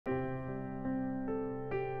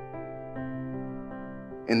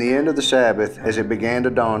In the end of the Sabbath, as it began to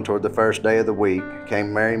dawn toward the first day of the week,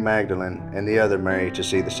 came Mary Magdalene and the other Mary to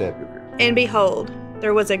see the sepulchre. And behold,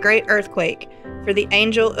 there was a great earthquake, for the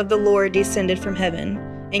angel of the Lord descended from heaven,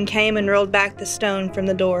 and came and rolled back the stone from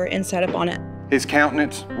the door and sat upon it. His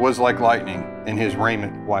countenance was like lightning, and his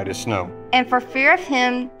raiment white as snow. And for fear of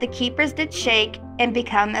him, the keepers did shake and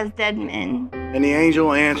become as dead men. And the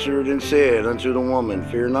angel answered and said unto the woman,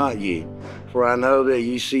 Fear not ye, for I know that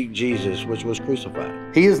ye seek Jesus, which was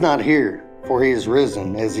crucified. He is not here, for he is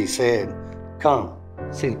risen, as he said. Come,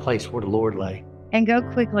 see the place where the Lord lay. And go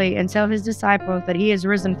quickly and tell his disciples that he is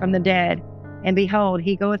risen from the dead. And behold,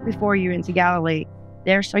 he goeth before you into Galilee.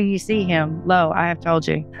 There shall ye see him. Lo, I have told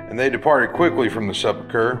you. And they departed quickly from the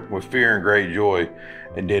sepulchre with fear and great joy,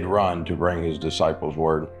 and did run to bring his disciples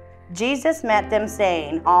word. Jesus met them,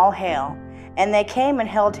 saying, All hail. And they came and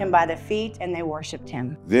held him by the feet, and they worshipped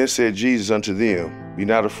him. Then said Jesus unto them, Be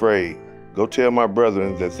not afraid. Go tell my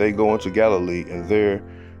brethren that they go into Galilee, and there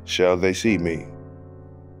shall they see me.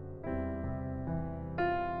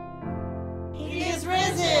 He is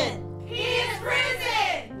risen! He is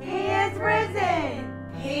risen! He is risen!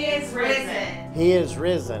 He is risen! He is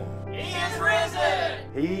risen! He is risen!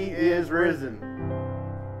 He is risen!